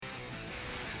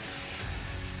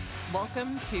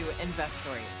Welcome to Invest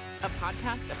Stories, a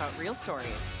podcast about real stories,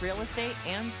 real estate,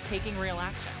 and taking real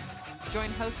action. Join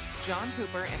hosts John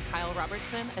Hooper and Kyle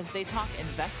Robertson as they talk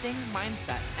investing,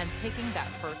 mindset, and taking that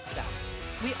first step.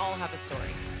 We all have a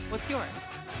story. What's yours?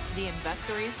 The Invest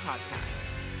Stories podcast.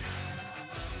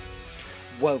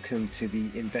 Welcome to the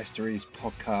Investories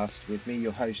podcast with me,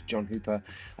 your host, John Hooper.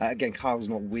 Again, Kyle's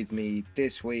not with me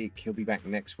this week. He'll be back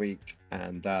next week.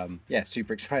 And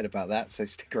super excited about that. So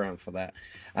stick around for that.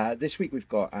 This week we've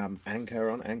got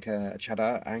Ankur on, Ankur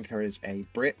Chadha. Ankur is a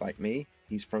Brit like me.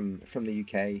 He's from the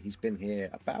UK. He's been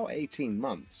here about 18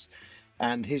 months.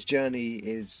 And his journey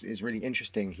is really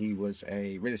interesting. He was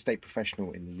a real estate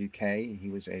professional in the UK. He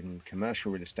was in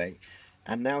commercial real estate.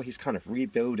 And now he's kind of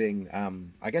rebuilding,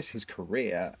 his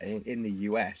career in the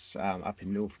US, up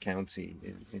in North County,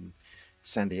 in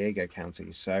San Diego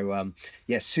County. So,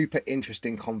 super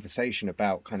interesting conversation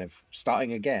about kind of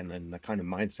starting again and the kind of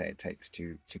mindset it takes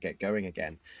to get going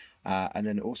again. And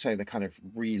then also the kind of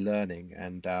relearning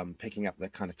and picking up the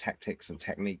kind of tactics and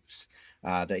techniques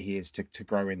that he is to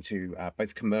grow into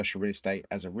both commercial real estate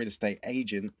as a real estate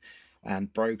agent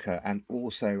and broker, and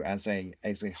also as a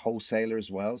wholesaler as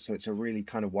well. So it's a really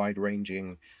kind of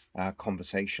wide-ranging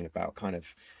conversation about kind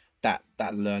of that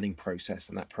learning process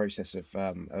and that process of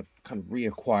kind of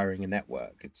reacquiring a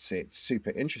network. It's super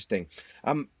interesting.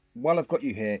 While I've got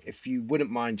you here, if you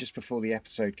wouldn't mind, just before the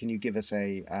episode, can you give us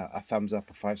a thumbs up,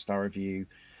 a 5-star review,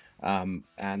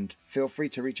 and feel free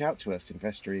to reach out to us,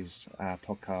 Investories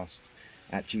Podcast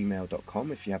at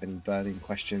gmail.com, if you have any burning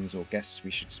questions or guests we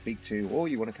should speak to, or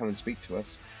you want to come and speak to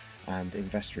us. And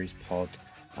Investories Pod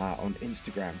on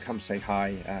Instagram. Come say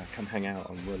hi, come hang out,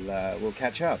 and we'll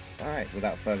catch up. All right,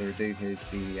 without further ado, here's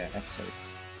the episode.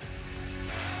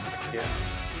 Yeah.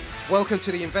 Welcome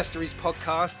to the Investories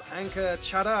Podcast, Ankur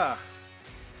Chadha.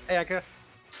 Hey, Ankur.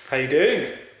 How you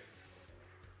doing?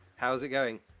 How's it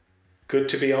going? Good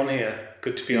to be on here.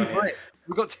 Right.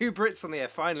 We've got two Brits on the air,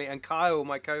 finally, and Kyle,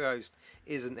 my co-host,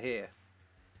 isn't here.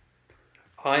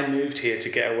 I moved here to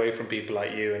get away from people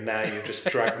like you, and now you've just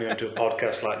dragged me onto a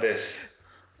podcast like this.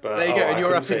 But, there you go, and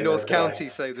you're up in no North County,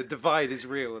 so the divide is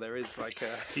real. There is like a...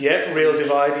 Yeah, real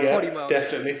divide, yeah, 40 miles.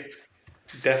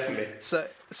 Definitely.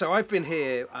 So I've been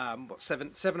here,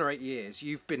 seven or 8 years.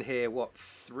 You've been here,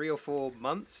 3 or 4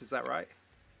 months? Is that right?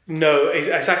 No,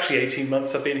 it's actually 18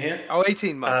 months I've been here. Oh,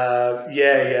 18 months.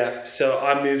 Yeah. So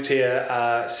I moved here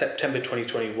September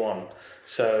 2021.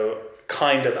 So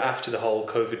kind of after the whole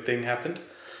COVID thing happened.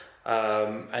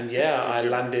 I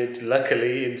landed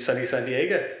luckily in sunny San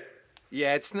Diego.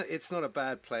 Yeah, it's not a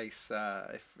bad place.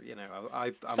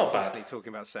 I'm constantly talking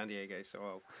about San Diego,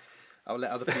 so I'll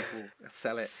let other people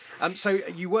sell it. So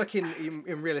you work in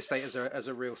real estate as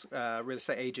a real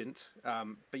estate agent,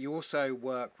 but you also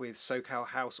work with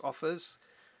SocalHouseOffers.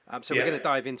 So we're going to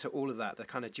dive into all of that, the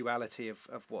kind of duality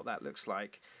of what that looks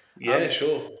like. Yeah,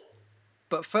 sure.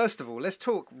 But first of all, let's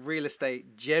talk real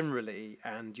estate generally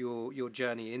and your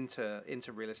journey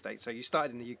into real estate. So you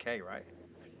started in the UK, right?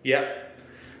 Yeah.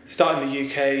 Started in the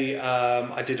UK,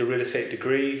 I did a real estate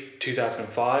degree,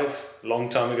 2005, long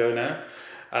time ago now.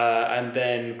 And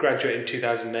then graduated in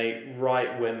 2008,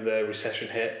 right when the recession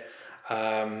hit.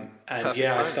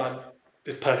 I started.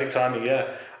 Perfect timing.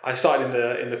 Yeah, I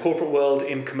started in the corporate world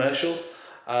in commercial,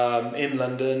 in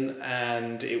London,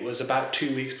 and it was about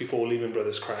 2 weeks before Lehman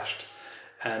Brothers crashed.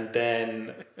 And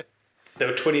then there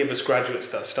were 20 of us graduates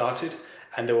that started,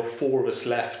 and there were 4 of us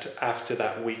left after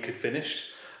that week had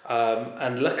finished.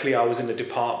 And luckily, I was in the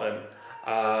department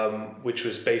which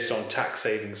was based on tax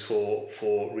savings for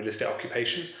real estate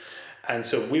occupation. And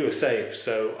so we were safe.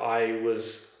 So I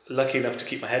was lucky enough to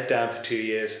keep my head down for 2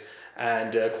 years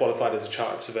and qualified as a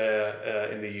chartered surveyor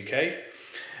in the UK.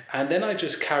 And then I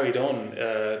just carried on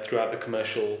throughout the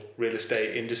commercial real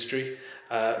estate industry,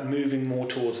 moving more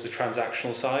towards the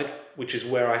transactional side, which is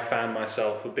where I found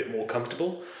myself a bit more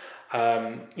comfortable.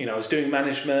 I was doing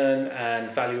management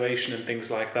and valuation and things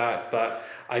like that, but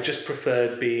I just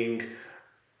preferred being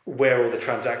where all the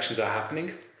transactions are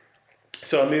happening.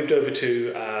 So I moved over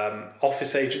to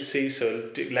office agencies,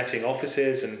 so letting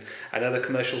offices and other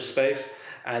commercial space.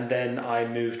 And then I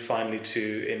moved finally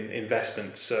to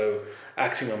investment, so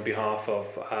acting on behalf of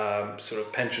sort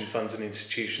of pension funds and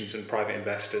institutions and private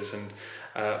investors, and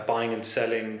buying and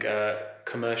selling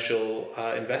commercial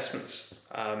investments,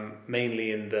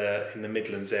 mainly in the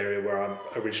Midlands area where I'm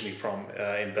originally from,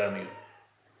 in Birmingham.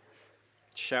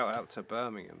 Shout out to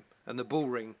Birmingham and the Bull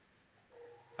Ring.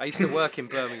 I used to work in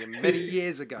Birmingham many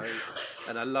years ago,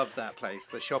 and I love that place.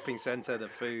 The shopping centre, the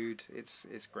food, it's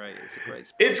great. It's a great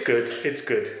spot. It's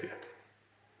good.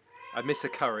 I miss a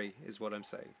curry, is what I'm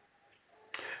saying.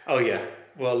 Oh yeah,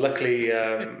 Well, luckily,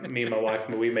 me and my wife,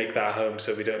 we make that at home,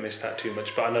 so we don't miss that too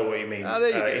much. But I know what you mean. There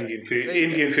you go.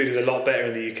 Indian food is a lot better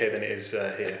in the UK than it is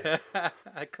here.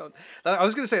 I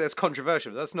was going to say that's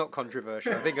controversial. That's not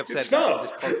controversial. I think I've said It's that not. on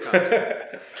this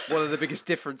podcast. One of the biggest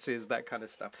differences, that kind of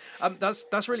stuff.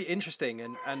 That's really interesting.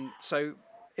 And so,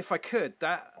 if I could,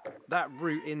 that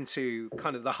route into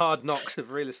kind of the hard knocks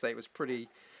of real estate was pretty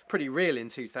real in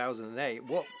 2008.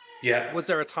 Yeah. Was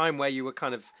there a time where you were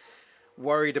kind of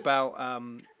worried about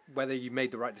whether you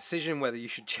made the right decision, whether you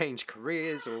should change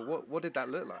careers, or what did that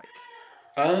look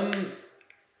like?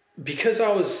 Because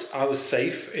I was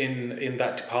safe in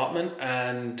that department,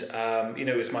 and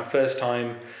it was my first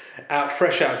time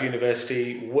fresh out of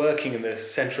university, working in the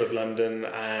centre of London,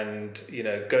 and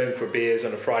going for beers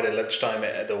on a Friday lunchtime.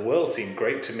 The world seemed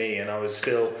great to me, and I was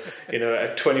still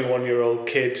a 21-year-old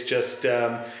kid, just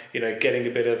getting a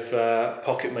bit of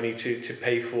pocket money to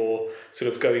pay for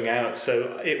sort of going out.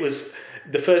 So it was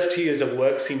the first 2 years of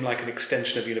work seemed like an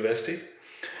extension of university.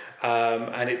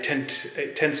 And it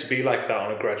tends to be like that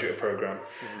on a graduate program.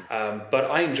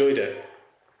 But I enjoyed it.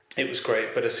 It was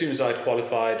great. But as soon as I'd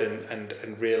qualified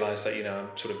and realised that, I'm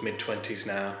sort of mid-20s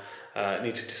now, I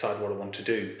need to decide what I want to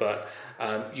do. But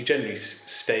you generally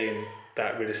stay in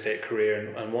that real estate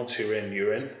career, and once you're in,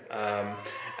 you're in.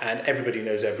 And everybody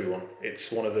knows everyone.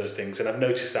 It's one of those things. And I've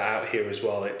noticed that out here as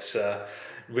well. It's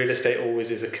real estate always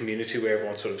is a community where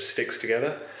everyone sort of sticks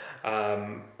together.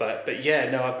 But yeah,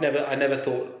 no, I never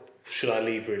thought, should I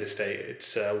leave real estate?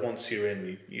 It's once you're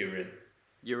in, you're in.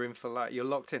 You're in for life. You're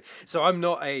locked in. So I'm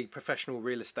not a professional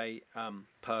real estate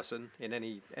person in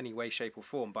any way, shape, or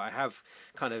form, but I have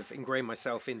kind of ingrained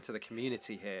myself into the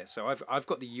community here. So I've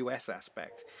got the US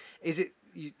aspect.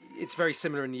 It's very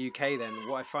similar in the UK then.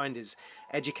 What I find is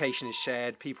education is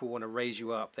shared. People want to raise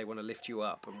you up. They want to lift you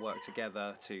up and work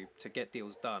together to get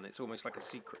deals done. It's almost like a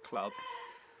secret club.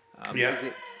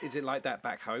 Is it like that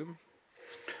back home?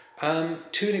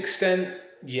 To an extent,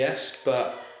 yes,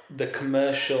 but the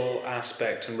commercial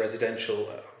aspect and residential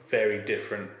are very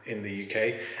different in the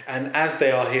UK, and as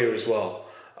they are here as well.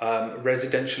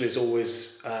 Residential is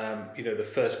always, the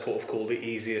first port of call, the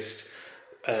easiest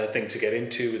thing to get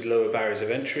into with lower barriers of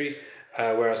entry,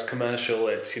 whereas commercial,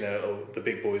 it's, the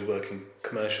big boys working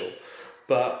commercial.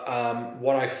 But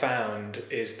what I found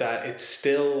is that it's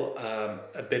still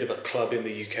a bit of a club in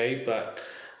the UK, but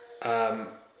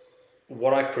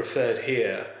what I preferred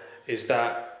here is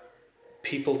that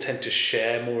people tend to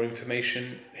share more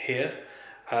information here.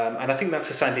 And I think that's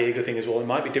a San Diego thing as well. It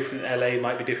might be different in LA, it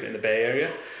might be different in the Bay Area,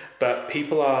 but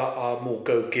people are more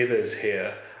go-givers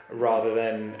here rather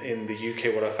than in the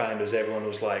UK. What I found was everyone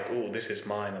was like, oh, this is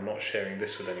mine, I'm not sharing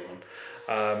this with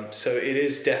anyone. So it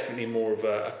is definitely more of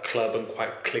a club and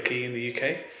quite cliquey in the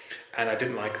UK, and I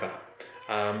didn't like that.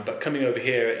 But coming over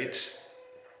here, it's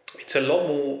a lot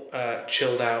more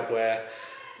chilled out, where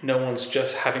no one's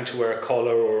just having to wear a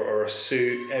collar or a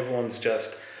suit. Everyone's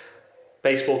just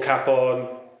baseball cap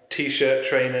on, t-shirt,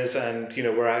 trainers, and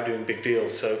we're out doing big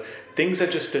deals. So things are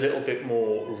just a little bit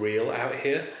more real out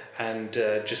here, and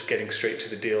just getting straight to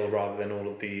the deal rather than all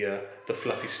of the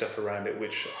fluffy stuff around it,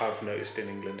 which I've noticed in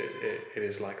England it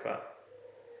is like that.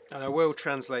 And I will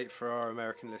translate for our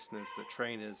American listeners that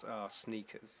trainers are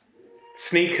sneakers.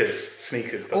 Sneakers.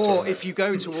 That's or if you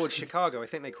go towards Chicago, I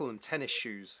think they call them tennis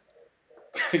shoes.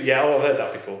 Yeah, I've heard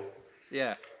that before.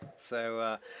 Yeah.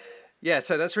 So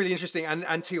so that's really interesting.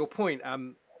 And to your point,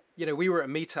 we were at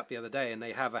a meetup the other day, and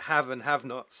they have a have and have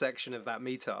not section of that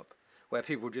meetup where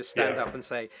people just stand up and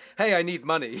say, "Hey, I need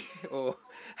money," or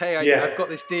 "Hey, I've got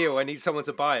this deal, I need someone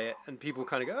to buy it," and people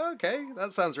kind of go, "Oh, okay,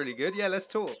 that sounds really good. Yeah, let's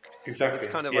talk." Exactly. It's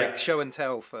kind of like show and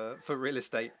tell for real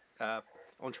estate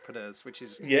entrepreneurs, which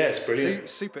is it's brilliant.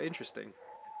 Super interesting.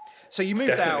 So you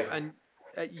moved out and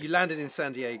you landed in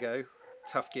San Diego.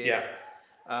 Tough gig. Yeah.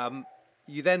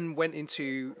 You then went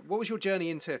into, what was your journey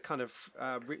into kind of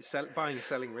buying and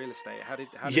selling real estate? How did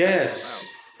that come about?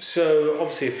 So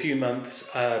obviously a few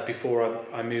months before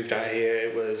I moved out here,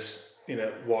 it was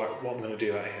what I'm going to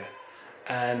do out here,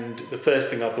 and the first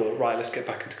thing I thought, right, let's get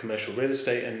back into commercial real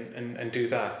estate and do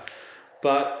that.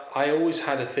 But I always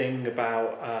had a thing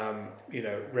about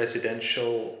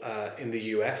residential in the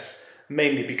US,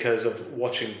 mainly because of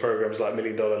watching programs like $1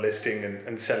 Million Listing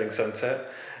and Selling Sunset.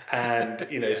 And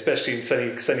especially in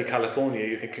sunny California,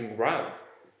 you're thinking, wow,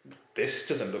 this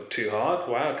doesn't look too hard.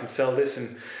 Wow, I can sell this,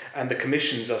 and the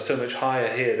commissions are so much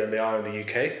higher here than they are in the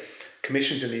UK.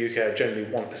 Commissions in the UK are generally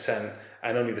 1%,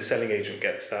 and only the selling agent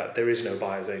gets that. There is no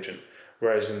buyer's agent.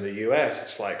 Whereas in the US,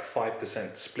 it's like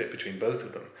 5% split between both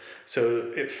of them.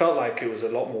 So it felt like it was a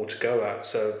lot more to go at.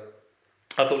 So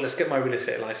I thought, let's get my real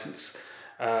estate license.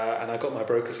 and I got my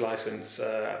broker's license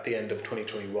at the end of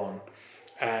 2021,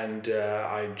 and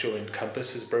I joined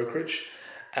Compass as brokerage,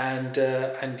 and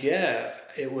yeah,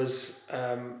 it was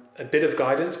a bit of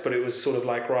guidance, but it was sort of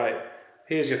like, right,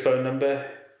 here's your phone number,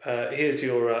 here's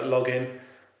your login,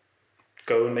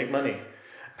 go and make money.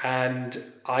 And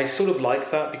I sort of like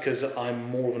that because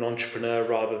I'm more of an entrepreneur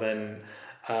rather than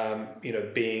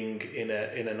being in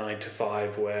a 9 to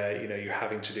 5 where you're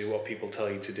having to do what people tell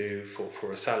you to do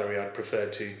for a salary. I'd prefer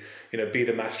to be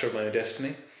the master of my own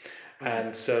destiny.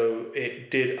 And so it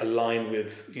did align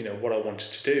with what I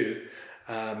wanted to do,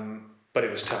 but it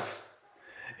was tough.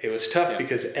 It was tough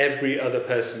because every other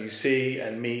person you see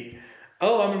and meet,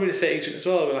 oh, I'm a real estate agent as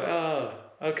well. We're like, oh,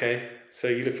 okay, so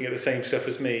you're looking at the same stuff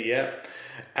as me, yeah.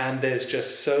 And there's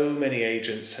just so many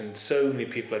agents, and so many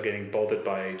people are getting bothered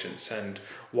by agents. And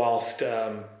whilst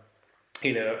a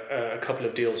couple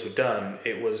of deals were done,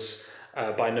 it was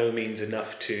by no means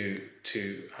enough to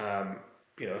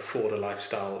afford a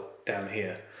lifestyle down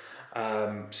here.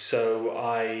 So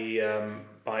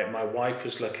my wife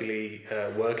was luckily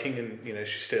working, and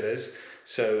she still is.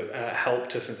 So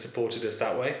helped us and supported us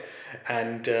that way.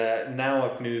 And now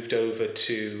I've moved over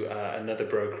to another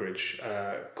brokerage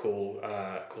called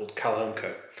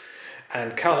CalHomeCo.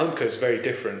 And CalHomeCo is very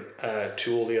different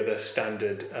to all the other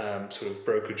standard sort of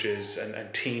brokerages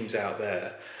and teams out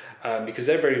there, because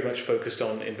they're very much focused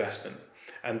on investment.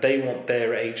 And they want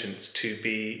their agents to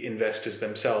be investors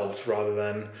themselves rather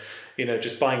than,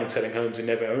 just buying and selling homes and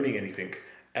never owning anything.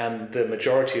 And the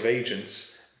majority of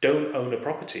agents don't own a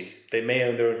property. They may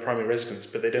own their own primary residence,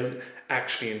 but they don't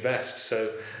actually invest.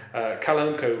 So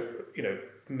CalHomeCo,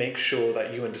 make sure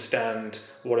that you understand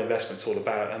what investment's all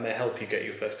about, and they help you get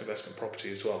your first investment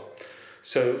property as well.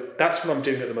 So that's what I'm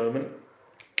doing at the moment.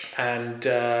 And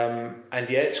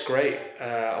yeah, it's great.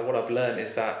 What I've learned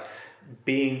is that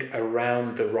being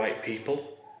around the right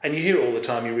people, and you hear it all the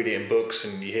time, you read it in books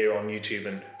and you hear it on YouTube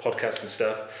and podcasts and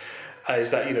stuff,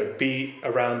 is that be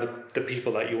around the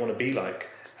people that you want to be like.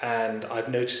 And I've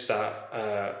noticed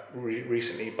that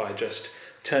recently by just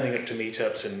turning up to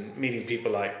meetups and meeting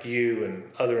people like you and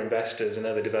other investors and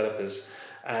other developers,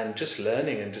 and just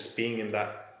learning and just being in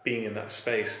that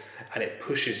space, and it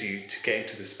pushes you to get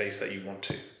into the space that you want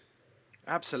to.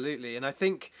 Absolutely. And I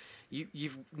think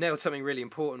you've nailed something really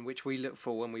important, which we look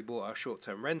for when we bought our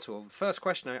short-term rental. The first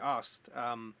question I asked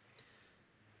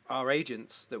our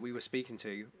agents that we were speaking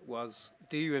to was,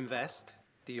 do you invest?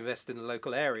 Do you invest in the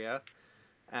local area?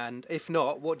 And if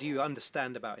not, what do you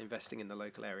understand about investing in the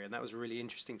local area? And that was a really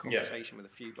interesting conversation with a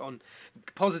few, on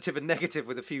positive and negative,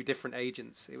 with a few different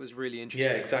agents. It was really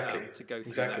interesting to go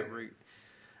through that route.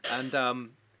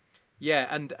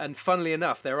 And and funnily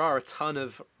enough, there are a ton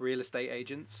of real estate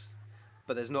agents,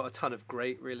 but there's not a ton of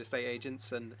great real estate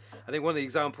agents. And I think one of the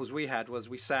examples we had was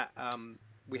we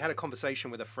had a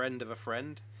conversation with a friend of a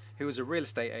friend who was a real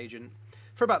estate agent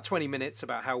for about 20 minutes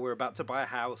about how we're about to buy a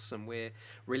house and we're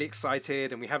really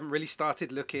excited and we haven't really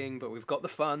started looking, but we've got the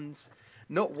funds.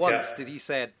 Not once did he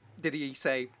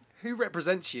say, who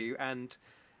represents you, and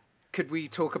could we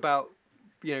talk about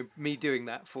me doing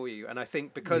that for you? And I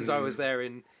think because I was there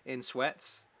in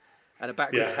sweats and a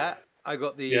backwards hat, I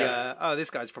got the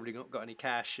this guy's probably not got any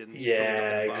cash, and he's probably not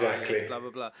going to buy, exactly, blah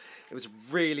blah blah. It was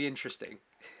really interesting.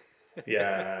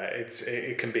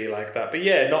 It can be like that, but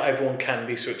not everyone can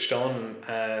be switched on,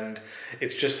 and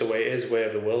it's just the way it is, way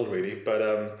of the world, really.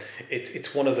 But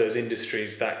it's one of those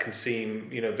industries that can seem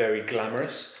very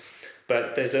glamorous,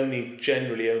 but there's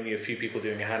generally only a few people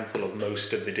doing a handful of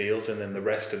most of the deals, and then the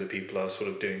rest of the people are sort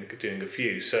of doing a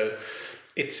few. So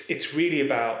it's really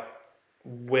about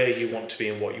where you want to be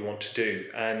and what you want to do.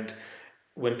 And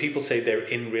when people say they're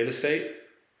in real estate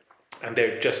and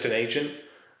they're just an agent,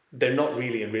 they're not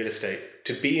really in real estate.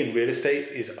 To be in real estate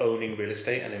is owning real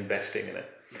estate and investing in it.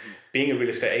 Mm-hmm. Being a real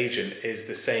estate agent is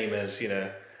the same as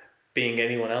being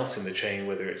anyone else in the chain,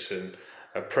 whether it's an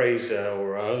appraiser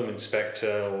or a home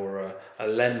inspector or a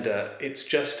lender. It's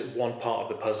just one part of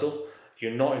the puzzle.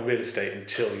 You're not in real estate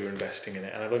until you're investing in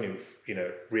it, and I've only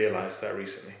realized that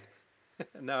recently.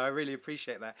 No, I really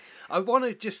appreciate that. I want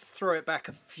to just throw it back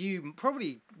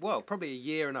probably a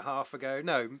year and a half ago.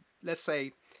 No, let's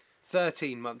say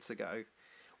 13 months ago,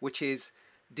 which is,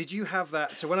 did you have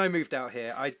that? So when I moved out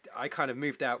here, I kind of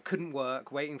moved out, couldn't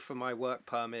work, waiting for my work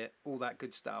permit, all that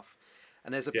good stuff.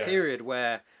 And there's a period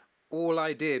where all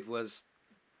I did was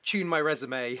tune my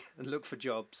resume and look for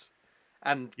jobs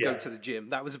and go to the gym.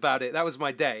 That was about it. That was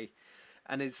my day.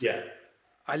 And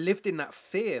I lived in that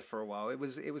fear for a while. It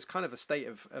was kind of a state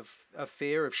of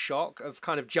fear, of shock, of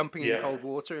kind of jumping in cold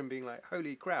water and being like,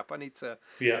 holy crap, I need to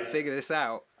figure this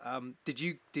out. Did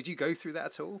you go through that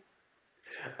at all?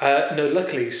 No,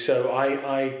 luckily, so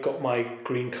I got my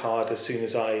green card as soon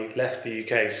as I left the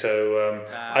UK, so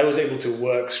I was able to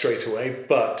work straight away.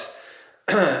 But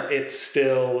it's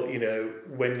still,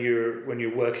 when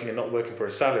you're working and not working for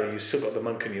a salary, you've still got the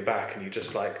monk on your back, and you're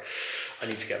just like, I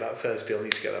need to get that first deal. I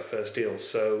need to get that first deal.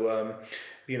 So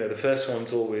the first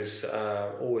one's always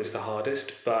the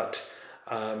hardest, but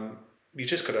you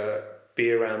just got to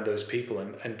be around those people,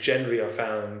 and generally I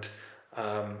found.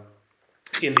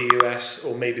 In the US,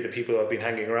 or maybe the people I've been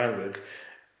hanging around with,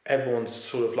 everyone's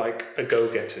sort of like a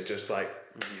go-getter, just like,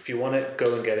 if you want it,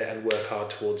 go and get it and work hard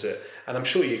towards it. And I'm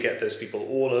sure you get those people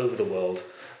all over the world,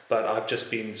 but I've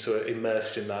just been sort of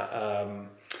immersed in that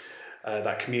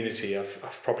community.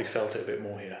 I've probably felt it a bit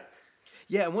more here.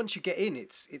 Yeah, and once you get in,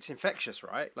 it's infectious,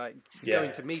 right? Like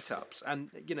going to meetups,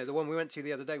 and the one we went to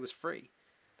the other day was free.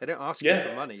 They don't ask you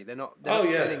for money. They're not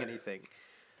selling anything.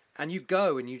 And you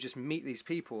go and you just meet these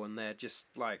people, and they're just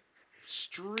like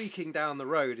streaking down the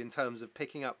road in terms of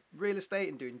picking up real estate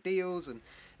and doing deals, and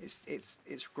it's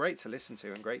great to listen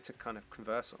to and great to kind of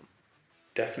converse on.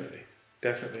 Definitely.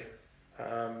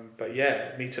 But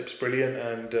yeah, Meetup's brilliant,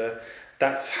 and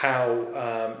that's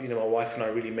how my wife and I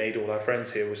really made all our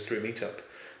friends here, was through Meetup,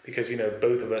 because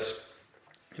both of us,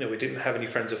 we didn't have any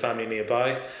friends or family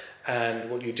nearby, and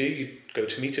what you go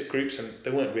to Meetup groups, and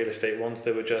they weren't real estate ones,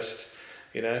 they were just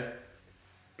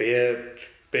beer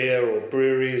or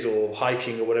breweries or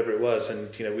hiking or whatever it was, and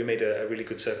we made a really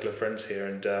good circle of friends here,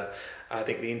 and I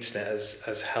think the internet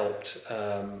has helped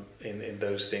in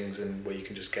those things, and where you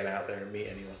can just get out there and meet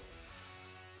anyone.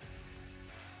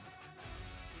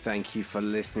 Thank you for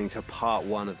listening to part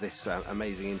 1 of this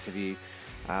amazing interview.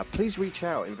 Please reach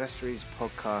out,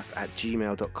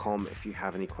 investoriespodcast@gmail.com, if you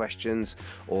have any questions,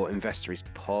 or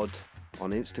investoriespod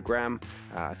on Instagram.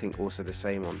 I think also the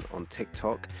same on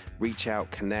TikTok. Reach out,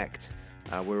 connect.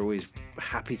 We're always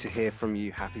happy to hear from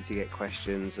you, happy to get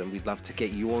questions, and we'd love to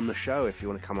get you on the show if you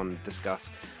want to come on and discuss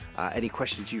any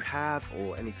questions you have,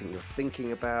 or anything you're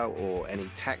thinking about, or any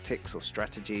tactics or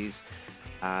strategies.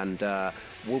 And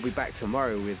we'll be back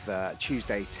tomorrow with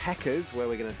Tuesday Techers, where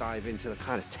we're going to dive into the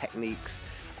kind of techniques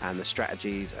and the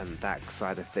strategies and that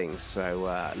side of things. So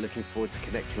looking forward to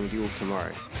connecting with you all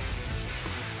tomorrow.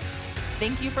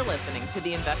 Thank you for listening to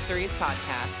the Investories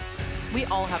Podcast. We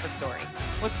all have a story.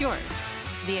 What's yours?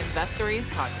 The Investories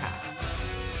Podcast.